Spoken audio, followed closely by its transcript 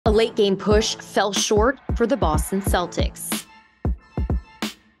A late-game push fell short for the Boston Celtics.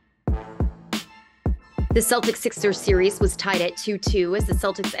 The Celtics-Sixers series was tied at 2-2 as the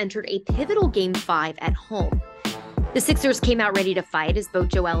Celtics entered a pivotal Game 5 at home. The Sixers came out ready to fight as both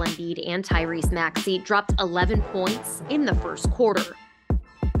Joel Embiid and Tyrese Maxey dropped 11 points in the first quarter.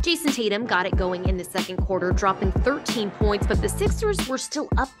 Jason Tatum got it going in the second quarter, dropping 13 points, but the Sixers were still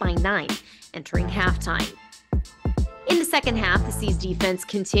up by 9 entering halftime. In the second half, the C's defense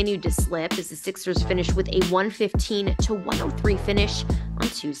continued to slip as the Sixers finished with a 115-103 finish on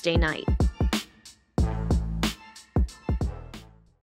Tuesday night.